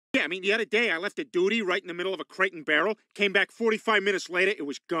Yeah, I mean, the other day I left a duty right in the middle of a crate and barrel, came back 45 minutes later, it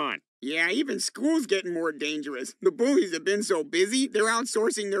was gone. Yeah, even school's getting more dangerous. The bullies have been so busy, they're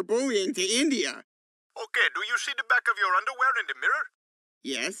outsourcing their bullying to India. Okay, do you see the back of your underwear in the mirror?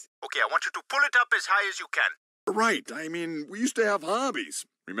 Yes? Okay, I want you to pull it up as high as you can. Right. I mean, we used to have hobbies.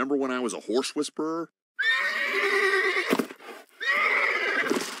 Remember when I was a horse whisperer?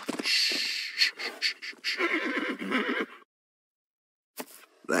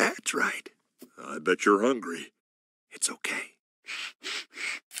 That's right. I bet you're hungry. It's okay.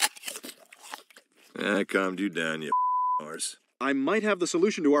 I calmed you down, you arse. I might have the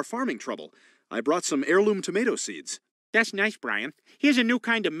solution to our farming trouble. I brought some heirloom tomato seeds. That's nice, Brian. Here's a new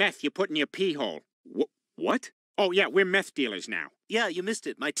kind of meth you put in your pee hole. What? Oh, yeah, we're meth dealers now. Yeah, you missed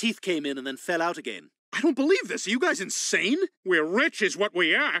it. My teeth came in and then fell out again. I don't believe this. Are you guys insane? We're rich is what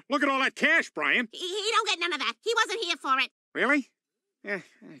we are. Look at all that cash, Brian. He don't get none of that. He wasn't here for it. Really? It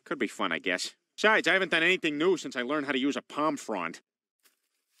could be fun, I guess. Besides, I haven't done anything new since I learned how to use a palm frond.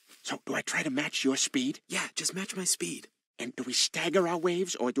 So, do I try to match your speed? Yeah, just match my speed. And do we stagger our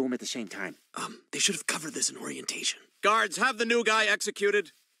waves or do them at the same time? They should have covered this in orientation. Guards, have the new guy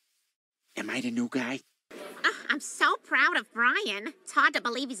executed. Am I the new guy? I'm so proud of Brian. It's hard to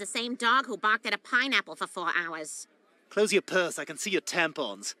believe he's the same dog who barked at a pineapple for 4 hours. Close your purse. I can see your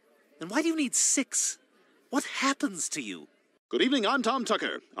tampons. And why do you need 6? What happens to you? Good evening, I'm Tom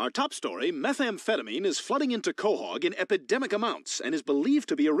Tucker. Our top story, methamphetamine is flooding into Quahog in epidemic amounts and is believed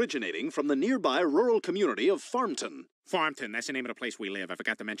to be originating from the nearby rural community of Farmton. Farmton, that's the name of the place we live. I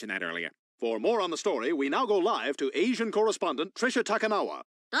forgot to mention that earlier. For more on the story, we now go live to Asian correspondent Trisha Takanawa.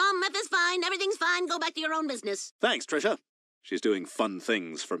 Oh, meth is fine. Everything's fine. Go back to your own business. Thanks, Trisha. She's doing fun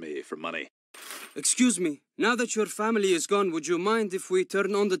things for me for money. Excuse me, now that your family is gone, would you mind if we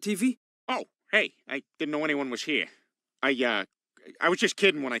turn on the TV? Oh, hey, I didn't know anyone was here. I was just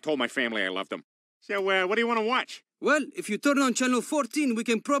kidding when I told my family I loved them. So, what do you want to watch? Well, if you turn on channel 14, we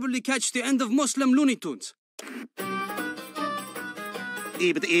can probably catch the end of Muslim Looney Tunes.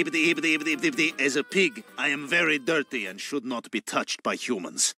 As a pig, I am very dirty and should not be touched by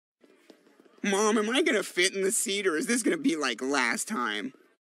humans. Mom, am I gonna fit in the seat, or is this gonna be like last time?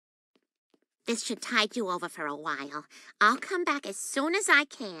 This should tide you over for a while. I'll come back as soon as I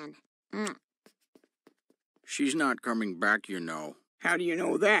can. She's not coming back, you know. How do you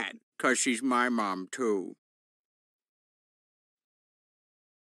know that? 'Cause she's my mom, too.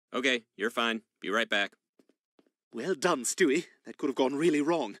 Okay, you're fine. Be right back. Well done, Stewie. That could have gone really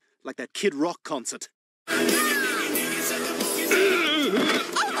wrong, like that Kid Rock concert. Oh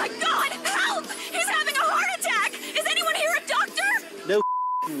my God! Help! He's having a heart attack! Is anyone here a doctor? No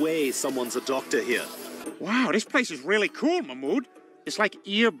way someone's a doctor here. Wow, this place is really cool, Mahmood. It's like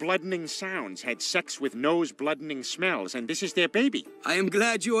ear-bloodening sounds had sex with nose-bloodening smells, and this is their baby. I am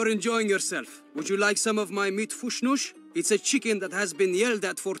glad you are enjoying yourself. Would you like some of my meat fushnush? It's a chicken that has been yelled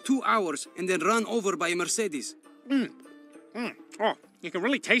at for 2 hours and then run over by a Mercedes. Oh, you can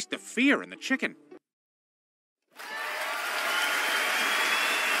really taste the fear in the chicken.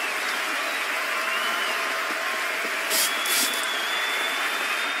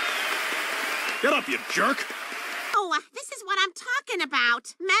 Get up, you jerk! Oh, this is what I'm talking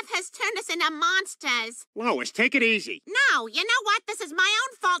about. Meth has turned us into monsters. Lois, take it easy. No, you know what? This is my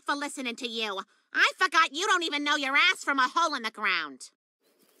own fault for listening to you. I forgot you don't even know your ass from a hole in the ground.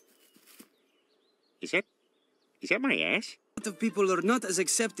 Is that my ass? A lot of people are not as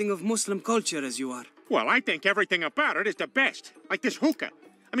accepting of Muslim culture as you are. Well, I think everything about it is the best. Like this hookah.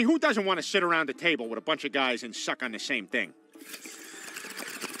 I mean, who doesn't want to sit around a table with a bunch of guys and suck on the same thing?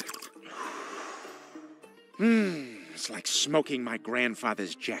 It's like smoking my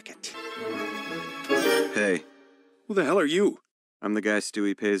grandfather's jacket. Hey. Who the hell are you? I'm the guy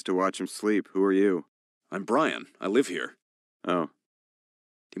Stewie pays to watch him sleep. Who are you? I'm Brian. I live here. Oh.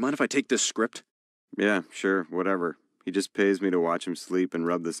 Do you mind if I take this script? Yeah, sure, whatever. He just pays me to watch him sleep and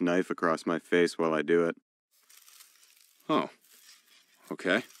rub this knife across my face while I do it. Oh.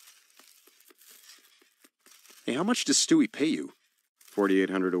 Okay. Hey, how much does Stewie pay you?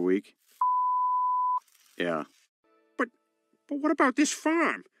 $4,800 a week. Yeah. But what about this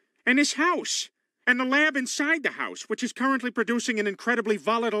farm? And this house? And the lab inside the house, which is currently producing an incredibly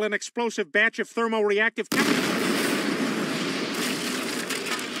volatile and explosive batch of thermoreactive chemicals?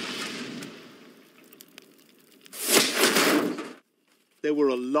 There were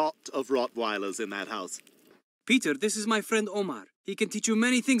a lot of Rottweilers in that house. Peter, this is my friend Omar. He can teach you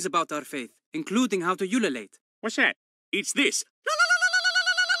many things about our faith, including how to ululate. What's that? It's this.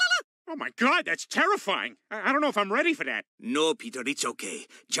 Oh my God, that's terrifying. I don't know if I'm ready for that. No, Peter, it's okay.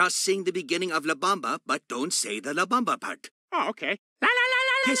 Just sing the beginning of La Bamba, but don't say the La Bamba part. Oh, okay. La la la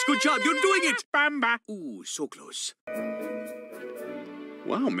la Yes, good job. You're doing it. Bamba. Ooh, so close.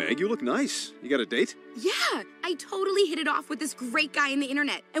 Wow, Meg, you look nice. You got a date? Yeah, I totally hit it off with this great guy on the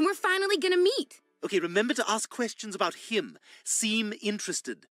internet, and we're finally gonna meet. Okay, remember to ask questions about him. Seem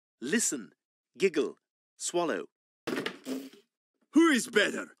interested. Listen. Giggle. Swallow. Who is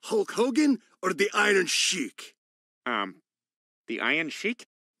better, Hulk Hogan or the Iron Sheik? The Iron Sheik?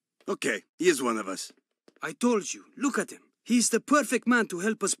 Okay, he is one of us. I told you, look at him. He's the perfect man to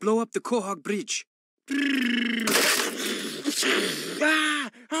help us blow up the Quahog Bridge. Ah!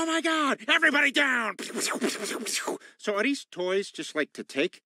 Oh my God! Everybody down! So are these toys just like to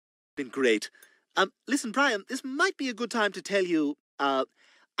take? Been great. Listen, Brian, this might be a good time to tell you, I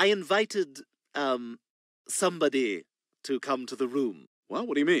invited, somebody to come to the room. Well,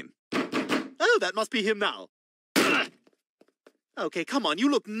 what do you mean? Oh, that must be him now. Okay, come on, you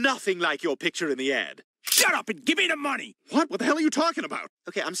look nothing like your picture in the ad. Shut up and give me the money! What? What the hell are you talking about?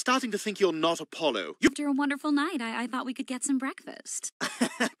 Okay, I'm starting to think you're not Apollo. After a wonderful night, I thought we could get some breakfast.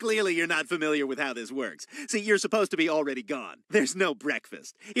 Clearly you're not familiar with how this works. See, you're supposed to be already gone. There's no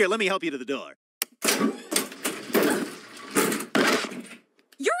breakfast. Here, let me help you to the door.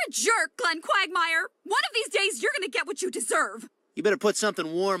 You're a jerk, Glenn Quagmire. One of these days, you're gonna get what you deserve. You better put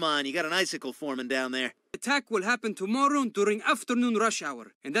something warm on. You got an icicle forming down there. The attack will happen tomorrow during afternoon rush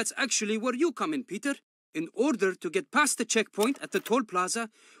hour, and that's actually where you come in, Peter. In order to get past the checkpoint at the toll plaza,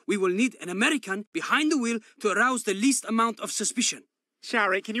 we will need an American behind the wheel to arouse the least amount of suspicion.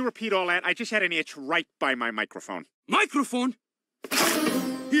 Sorry, can you repeat all that? I just had an itch right by my microphone. Microphone?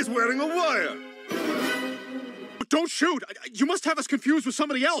 He's wearing a wire. Don't shoot! You must have us confused with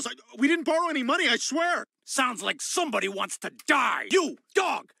somebody else. We didn't borrow any money, I swear. Sounds like somebody wants to die. You,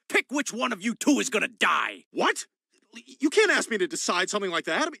 dog, pick which one of you two is gonna die. What? You can't ask me to decide something like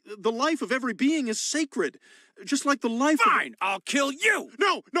that. I mean, the life of every being is sacred. Just like the life Fine, I'll kill you.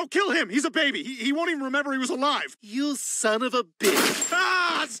 No, kill him. He's a baby. He won't even remember he was alive. You son of a bitch.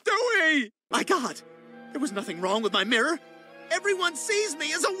 Ah, Stewie! My God, there was nothing wrong with my mirror. Everyone sees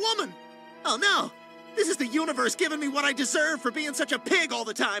me as a woman. Oh, no. This is the universe giving me what I deserve for being such a pig all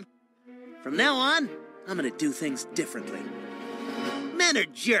the time. From now on, I'm gonna do things differently. Men are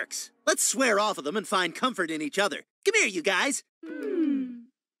jerks. Let's swear off of them and find comfort in each other. Come here, you guys. Yeah.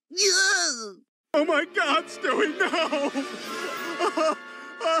 Oh my God, Stewie, no!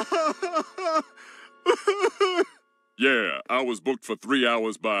 Yeah, I was booked for 3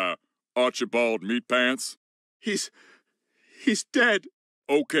 hours by Archibald Meat Pants. He's dead.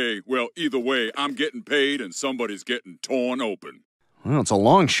 Okay, well, either way, I'm getting paid and somebody's getting torn open. Well, it's a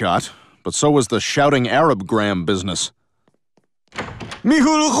long shot, but so was the shouting Arab gram business.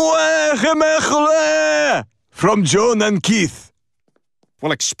 From Joan and Keith.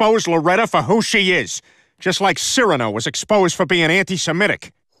 We'll expose Loretta for who she is, just like Cyrano was exposed for being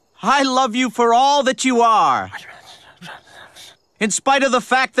anti-Semitic. I love you for all that you are. In spite of the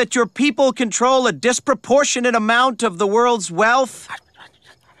fact that your people control a disproportionate amount of the world's wealth,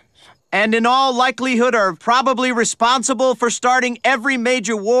 and in all likelihood are probably responsible for starting every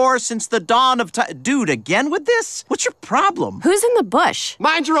major war since the dawn of time. Dude, again with this? What's your problem? Who's in the bush?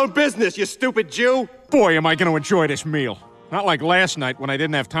 Mind your own business, you stupid Jew. Boy, am I going to enjoy this meal. Not like last night when I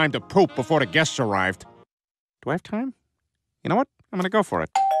didn't have time to poop before the guests arrived. Do I have time? You know what? I'm going to go for it.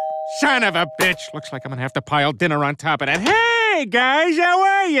 Son of a bitch! Looks like I'm going to have to pile dinner on top of that. Hey, guys, how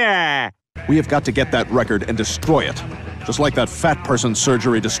are ya? We have got to get that record and destroy it. Just like that fat person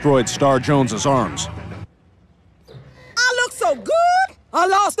surgery destroyed Star Jones's arms. I look so good! I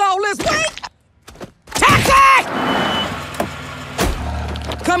lost all this weight! Taxi!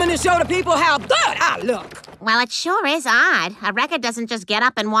 Coming to show the people how good I look. Well, it sure is odd. A record doesn't just get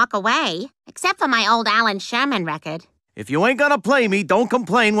up and walk away. Except for my old Alan Sherman record. If you ain't gonna play me, don't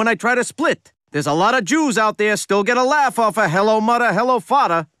complain when I try to split. There's a lot of Jews out there still get a laugh off of hello mother, hello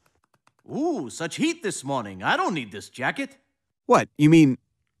father. Ooh, such heat this morning. I don't need this jacket. What, you mean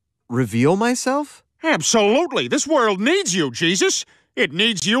reveal myself? Absolutely. This world needs you, Jesus. It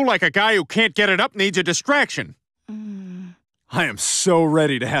needs you like a guy who can't get it up needs a distraction. I am so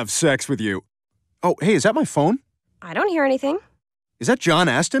ready to have sex with you. Oh, hey, is that my phone? I don't hear anything. Is that John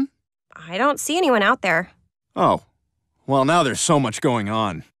Aston? I don't see anyone out there. Oh. Well, now there's so much going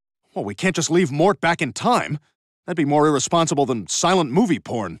on. Well, we can't just leave Mort back in time. That'd be more irresponsible than silent movie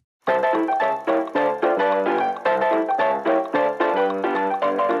porn.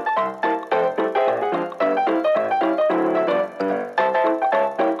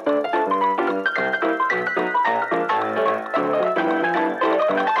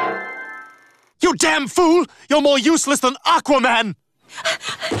 You damn fool! You're more useless than Aquaman!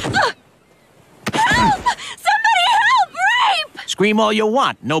 Help! Somebody help! Rape! Scream all you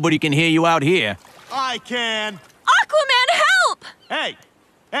want. Nobody can hear you out here. I can. Aquaman, help!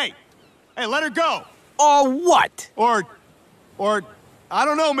 Hey, let her go. Or what? Or, I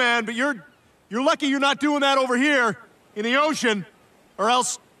don't know, man, but you're lucky you're not doing that over here in the ocean, or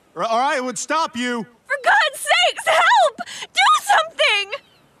else I would stop you. For God's sakes, help! Do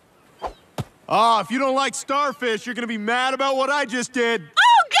something! Ah, if you don't like starfish, you're gonna be mad about what I just did.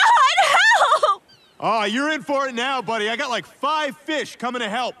 Oh, God, help! Oh, you're in for it now, buddy. I got like 5 fish coming to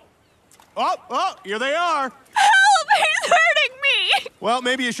help. Oh, here they are. Help! He's hurting me! Well,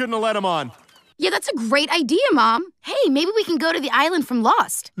 maybe you shouldn't have let him on. Yeah, that's a great idea, Mom. Hey, maybe we can go to the island from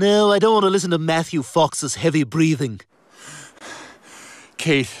Lost. No, I don't want to listen to Matthew Fox's heavy breathing.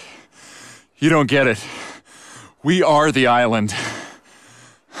 Kate, you don't get it. We are the island.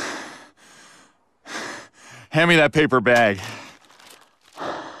 Hand me that paper bag.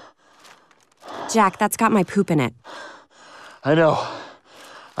 Jack, that's got my poop in it. I know.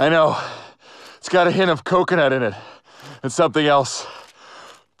 It's got a hint of coconut in it and something else.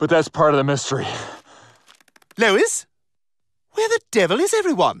 But that's part of the mystery. Lois? Where the devil is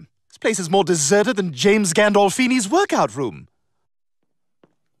everyone? This place is more deserted than James Gandolfini's workout room.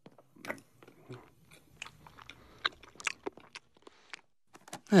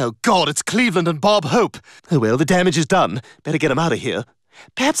 Oh, God, it's Cleveland and Bob Hope. Oh, well, the damage is done. Better get them out of here.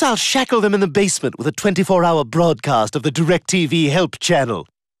 Perhaps I'll shackle them in the basement with a 24-hour broadcast of the DirecTV Help channel.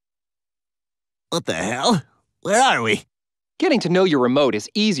 What the hell? Where are we? Getting to know your remote is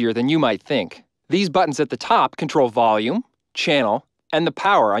easier than you might think. These buttons at the top control volume, channel, and the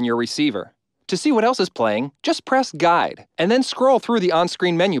power on your receiver. To see what else is playing, just press Guide, and then scroll through the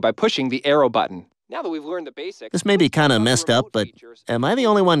on-screen menu by pushing the arrow button. Now that we've learned the basics... This may be kind of messed up, but am I the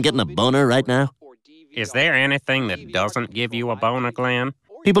only one getting a boner right now? Is there anything that doesn't give you a boner, Glenn?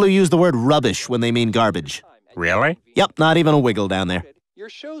 People who use the word rubbish when they mean garbage. Really? Yep, not even a wiggle down there. Your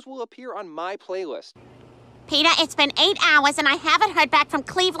shows will appear on my playlist. Peter, it's been 8 hours and I haven't heard back from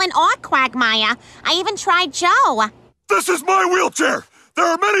Cleveland or Quagmire. I even tried Joe. This is my wheelchair! There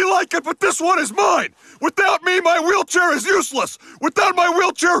are many like it, but this one is mine! Without me, my wheelchair is useless! Without my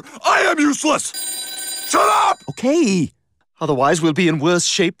wheelchair, I am useless! Shut up! Okay. Otherwise, we'll be in worse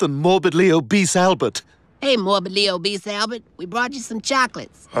shape than morbidly obese Albert. Hey, morbidly obese Albert, we brought you some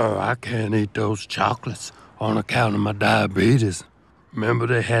chocolates. Oh, I can't eat those chocolates on account of my diabetes. Remember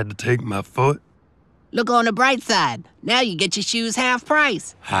they had to take my foot? Look on the bright side. Now you get your shoes half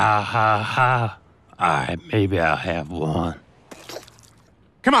price. Ha, ha, ha. All right, maybe I'll have one.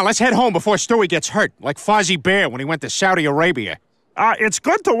 Come on, let's head home before Stewie gets hurt, like Fozzie Bear when he went to Saudi Arabia. It's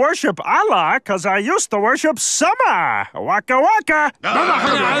good to worship Allah, because I used to worship Summer. Waka waka.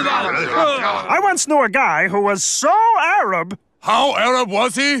 I once knew a guy who was so Arab. How Arab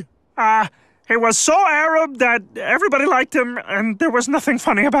was he? He was so Arab that everybody liked him, and there was nothing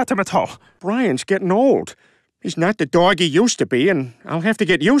funny about him at all. Brian's getting old. He's not the dog he used to be, and I'll have to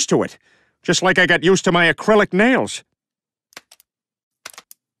get used to it. Just like I got used to my acrylic nails.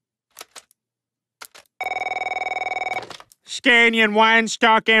 Scanian,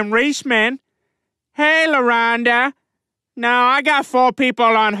 Weinstock, and Reisman. Hey, LaRonda. No, I got 4 people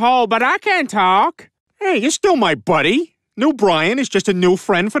on hold, but I can talk. Hey, you're still my buddy. New Brian is just a new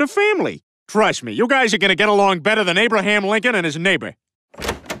friend for the family. Trust me, you guys are gonna get along better than Abraham Lincoln and his neighbor.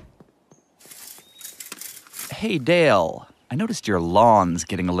 Hey, Dale. I noticed your lawn's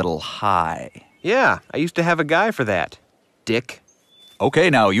getting a little high. Yeah, I used to have a guy for that. Dick. Okay,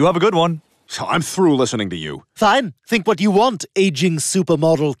 now, you have a good one. So I'm through listening to you. Fine. Think what you want, aging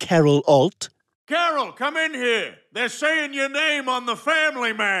supermodel Carol Alt. Carol, come in here. They're saying your name on the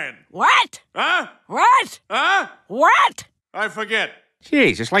Family Man. What? Huh? What? Huh? What? I forget.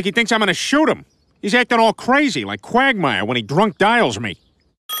 Jeez, it's like he thinks I'm gonna shoot him. He's acting all crazy, like Quagmire when he drunk dials me.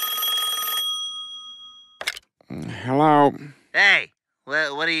 Hello? Hey,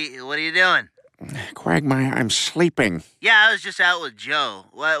 what are you doing? Quagmire, I'm sleeping. Yeah, I was just out with Joe.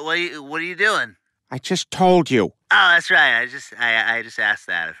 What are you doing? I just told you. Oh, that's right. I just asked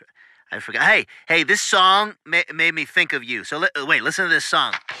that. I forgot. Hey, this song made me think of you. So wait, listen to this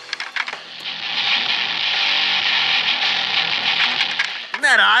song. Isn't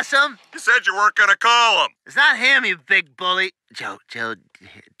that awesome? You said you weren't gonna call him. It's not him, you big bully. Joe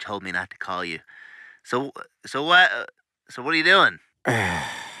told me not to call you. So what are you doing?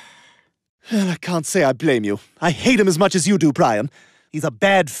 Well, I can't say I blame you. I hate him as much as you do, Brian. He's a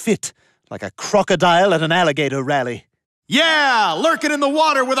bad fit, like a crocodile at an alligator rally. Yeah! Lurking in the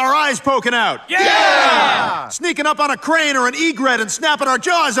water with our eyes poking out. Yeah! Sneaking up on a crane or an egret and snapping our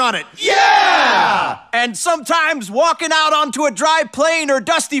jaws on it. Yeah! And sometimes walking out onto a dry plain or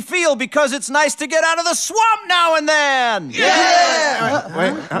dusty field because it's nice to get out of the swamp now and then.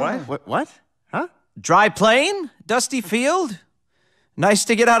 Yeah! What? Huh? Dry plain? Dusty field? Nice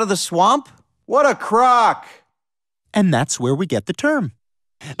to get out of the swamp? What a crock! And that's where we get the term.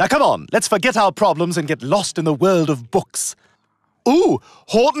 Now come on, let's forget our problems and get lost in the world of books. Ooh,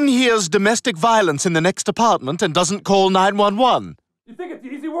 Horton hears domestic violence in the next apartment and doesn't call 911. You think it's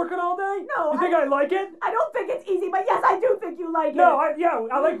easy working all day? No. You think I like it? I don't think it's easy, but yes, I do think you like it. No,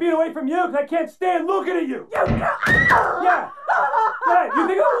 I like being away from you because I can't stand looking at you. You Yeah. Yeah, you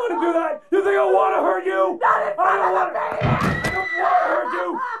think I want to do that? You think I want to hurt you? Not in front of want to hurt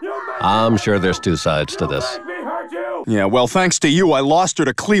you. I'm sure there's two sides to this. Make me hurt you. Yeah, well, thanks to you, I lost her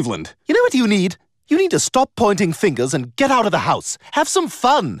to Cleveland. You know what you need? You need to stop pointing fingers and get out of the house. Have some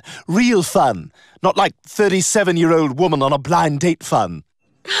fun. Real fun. Not like 37-year-old woman on a blind date fun.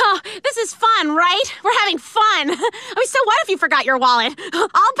 Oh, this is fun, right? We're having fun. I mean, so what if you forgot your wallet?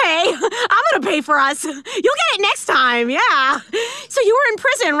 I'll pay. I'm gonna pay for us. You'll get it next time, yeah. So you were in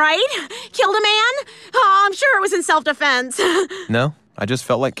prison, right? Killed a man? Oh, I'm sure it was in self-defense. No, I just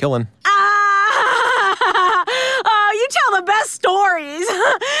felt like killing. Oh, you tell the best stories.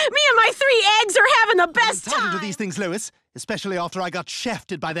 Me and my 3 eggs are having the best I'm entitled time. to these things, Lois. Especially after I got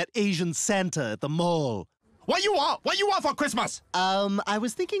shafted by that Asian Santa at the mall. What you want? What you want for Christmas? I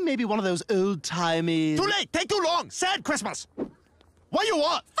was thinking maybe one of those old-timey... Too late! Take too long! Sad Christmas! What you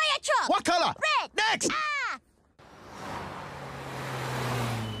want? Fire truck! What color? Red! Next!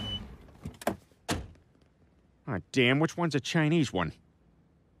 Oh, damn, which one's a Chinese one?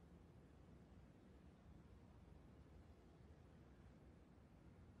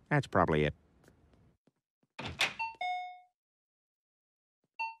 That's probably it.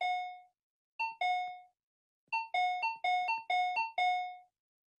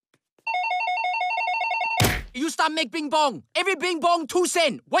 You stop make bing bong. Every bing bong 2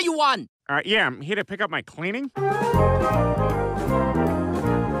 cents. What you want? Yeah, I'm here to pick up my cleaning.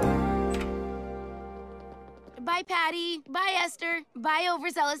 Bye, Patty. Bye, Esther. Bye,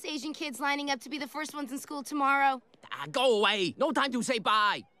 overzealous Asian kids lining up to be the first ones in school tomorrow. Go away. No time to say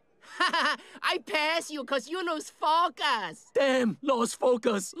bye. I pass you because you lose focus. Damn, lost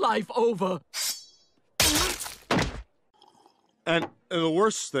focus. Life over. And the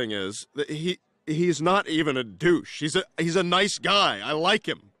worst thing is that he's not even a douche. He's a nice guy. I like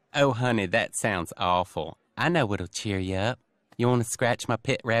him. Oh, honey, that sounds awful. I know what'll cheer you up. You want to scratch my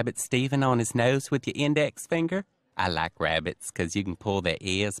pet rabbit Steven on his nose with your index finger? I like rabbits because you can pull their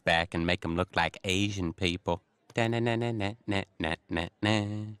ears back and make them look like Asian people. Da-na-na-na-na-na-na-na.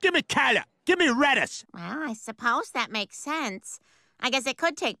 Give me color. Give me lettuce. Well, I suppose that makes sense. I guess it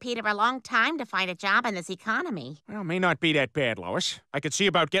could take Peter a long time to find a job in this economy. Well, may not be that bad, Lois. I could see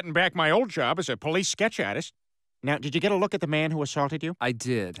about getting back my old job as a police sketch artist. Now, did you get a look at the man who assaulted you? I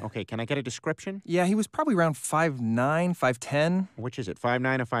did. Okay, can I get a description? Yeah, he was probably around 5'9", 5'10". Which is it,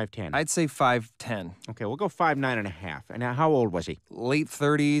 5'9" or 5'10"? I'd say 5'10". Okay, we'll go 5'9" and a half. And now, how old was he? Late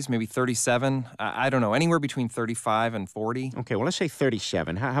 30s, maybe 37. I don't know, anywhere between 35 and 40. Okay, well, let's say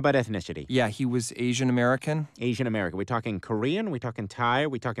 37. How about ethnicity? Yeah, he was Asian American. Asian American. We talking Korean? We talking Thai?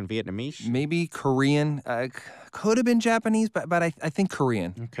 We talking Vietnamese? Maybe Korean. Could have been Japanese, but I think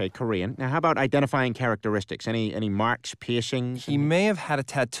Korean. Okay, Korean. Now, how about identifying characteristics? Any marks, piercings? He may have had a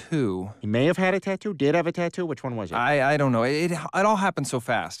tattoo. He may have had a tattoo? Did have a tattoo? Which one was it? I don't know. It all happened so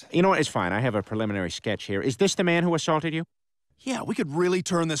fast. You know what? It's fine. I have a preliminary sketch here. Is this the man who assaulted you? Yeah, we could really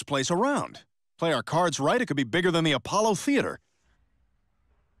turn this place around. Play our cards right, it could be bigger than the Apollo Theater.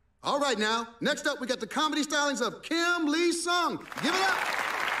 All right, now, next up, we got the comedy stylings of Kim Lee Sung. Give it up.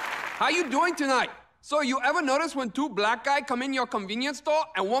 How you doing tonight? So you ever notice when 2 black guys come in your convenience store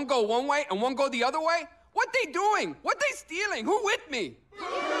and one go one way and one go the other way? What they doing? What they stealing? Who with me?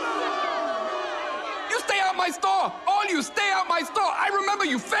 You stay out my store! All you stay out my store! I remember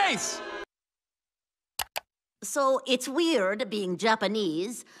you face! So it's weird being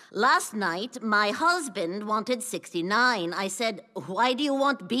Japanese. Last night, my husband wanted 69. I said, why do you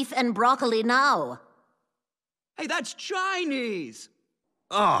want beef and broccoli now? Hey, that's Chinese.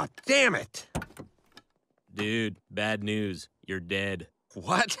 Oh, damn it. Dude, bad news. You're dead.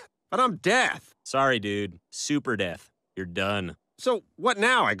 What? But I'm deaf. Sorry, dude. Super deaf. You're done. So what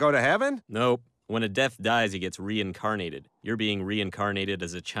now? I go to heaven? Nope. When a deaf dies, he gets reincarnated. You're being reincarnated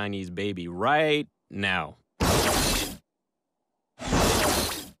as a Chinese baby right now.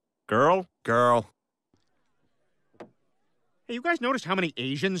 Girl? Girl. Hey, you guys notice how many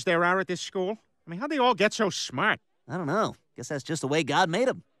Asians there are at this school? I mean, how'd they all get so smart? I don't know. Guess that's just the way God made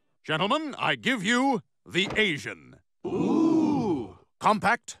them. Gentlemen, I give you the Asian. Ooh!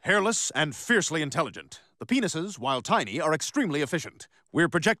 Compact, hairless, and fiercely intelligent. The penises, while tiny, are extremely efficient. We're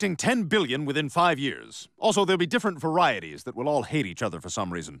projecting 10 billion within 5 years. Also, there'll be different varieties that will all hate each other for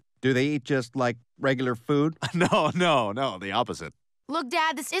some reason. Do they eat just like regular food? No, the opposite. Look,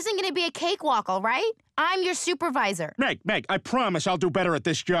 Dad, this isn't going to be a cakewalk, all right? I'm your supervisor. Meg, I promise I'll do better at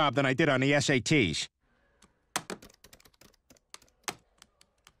this job than I did on the SATs.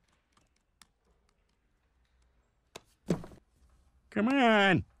 Come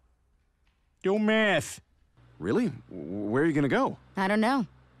on. Do math. Really? Where are you gonna go? I don't know.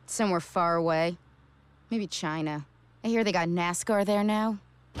 Somewhere far away. Maybe China. I hear they got NASCAR there now.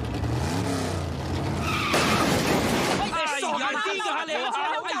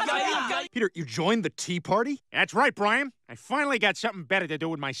 Peter, you joined the tea party? That's right, Brian. I finally got something better to do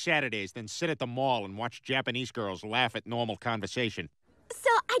with my Saturdays than sit at the mall and watch Japanese girls laugh at normal conversation. So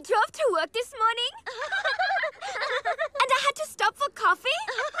I drove to work this morning. And I had to stop for coffee.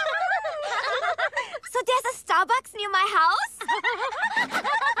 So there's a Starbucks near my house.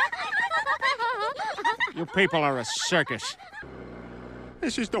 You people are a circus.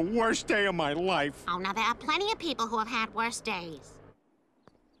 This is the worst day of my life. Oh, now there are plenty of people who have had worse days.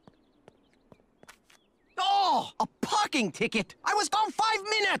 Oh, a parking ticket! I was gone 5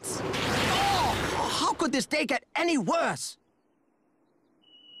 minutes! Oh, how could this day get any worse?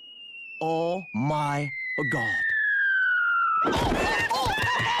 Oh my God.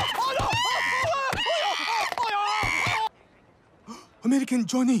 American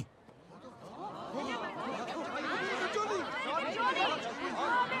Johnny.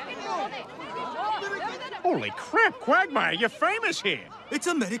 Holy crap, Quagmire, you're famous here. It's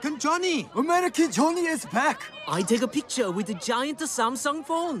American Johnny. American Johnny is back. I take a picture with the giant Samsung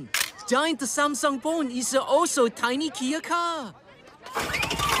phone. Giant Samsung phone is also tiny Kia car.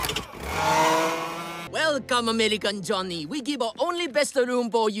 Welcome, American Johnny. We give our only best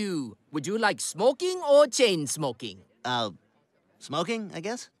room for you. Would you like smoking or chain smoking? Smoking, I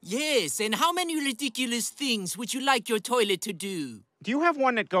guess? Yes, and how many ridiculous things would you like your toilet to do? Do you have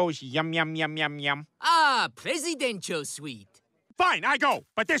one that goes yum, yum, yum, yum, yum? Ah, presidential suite. Fine, I go,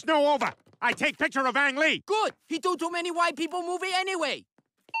 but there's no over. I take picture of Ang Lee. Good. He do too many white people movie anyway.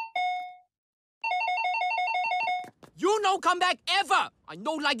 You no come back ever. I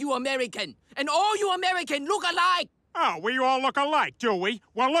know like you American. And all you American look alike. Oh, we all look alike, do we?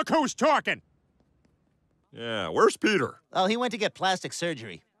 Well, look who's talking. Yeah, where's Peter? Oh, he went to get plastic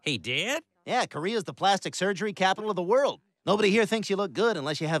surgery. He did? Yeah, Korea's the plastic surgery capital of the world. Nobody here thinks you look good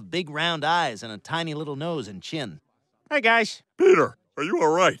unless you have big round eyes and a tiny little nose and chin. Hey, guys. Peter, are you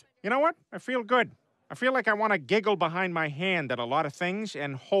all right? You know what? I feel good. I feel like I want to giggle behind my hand at a lot of things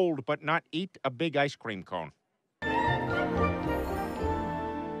and hold but not eat a big ice cream cone.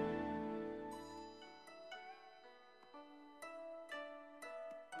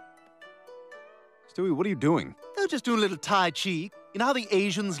 Stewie, what are you doing? Oh, just doing a little Tai Chi. You know how the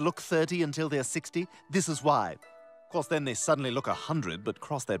Asians look 30 until they're 60? This is why. Of course, then they suddenly look 100, but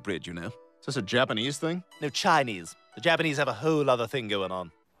cross that bridge, you know. Is this a Japanese thing? No, Chinese. The Japanese have a whole other thing going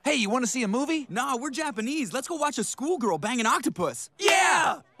on. Hey, you want to see a movie? Nah, we're Japanese. Let's go watch a schoolgirl bang an octopus.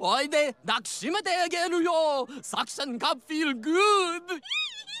 Yeah! 어이네 낙심되게요. 삭선갑 feel good.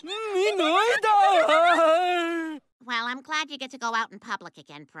 Well, I'm glad you get to go out in public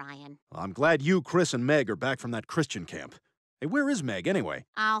again, Brian. Well, I'm glad you, Chris, and Meg are back from that Christian camp. Hey, where is Meg, anyway?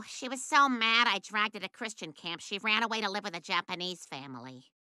 Oh, she was so mad I dragged her to Christian camp. She ran away to live with a Japanese family.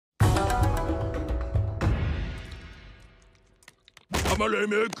 Tamale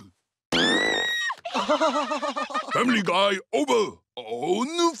Meg. Family Guy over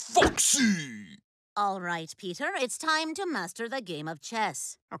on Foxy. All right, Peter, it's time to master the game of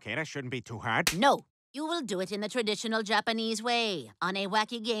chess. Okay, that shouldn't be too hard. No, you will do it in the traditional Japanese way, on a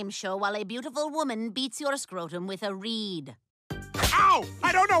wacky game show while a beautiful woman beats your scrotum with a reed. Ow!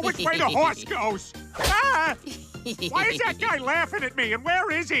 I don't know which way the horse goes! Ah! Why is that guy laughing at me, and where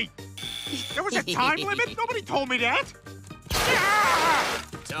is he? There was a time limit? Nobody told me that! Ah!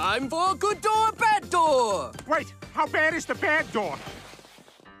 Time for good door, bad door! Wait, how bad is the bad door?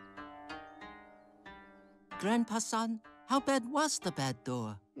 Grandpa-son, how bad was the bad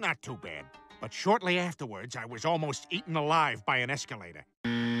door? Not too bad. But shortly afterwards, I was almost eaten alive by an escalator.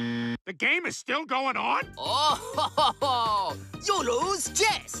 The game is still going on? Oh, you lose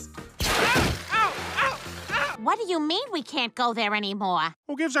chess! Ow! Ow! Ow! What do you mean we can't go there anymore?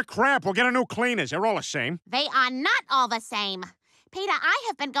 Who gives a crap? We'll get a new cleaners. They're all the same. They are not all the same. Peter, I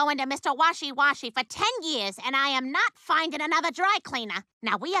have been going to Mr. Washy Washy for 10 years, and I am not finding another dry cleaner.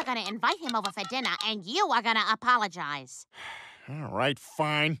 Now, we are going to invite him over for dinner, and you are going to apologize. All right,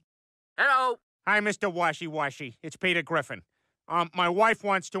 fine. Hello. Hi, Mr. Washy Washy. It's Peter Griffin. My wife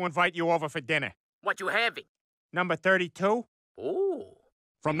wants to invite you over for dinner. What you having? Number 32? Ooh.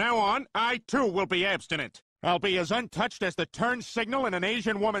 From now on, I too will be abstinent. I'll be as untouched as the turn signal in an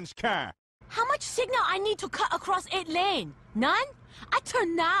Asian woman's car. How much signal I need to cut across 8 lane? None? I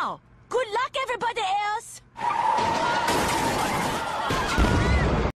turn now. Good luck, everybody else.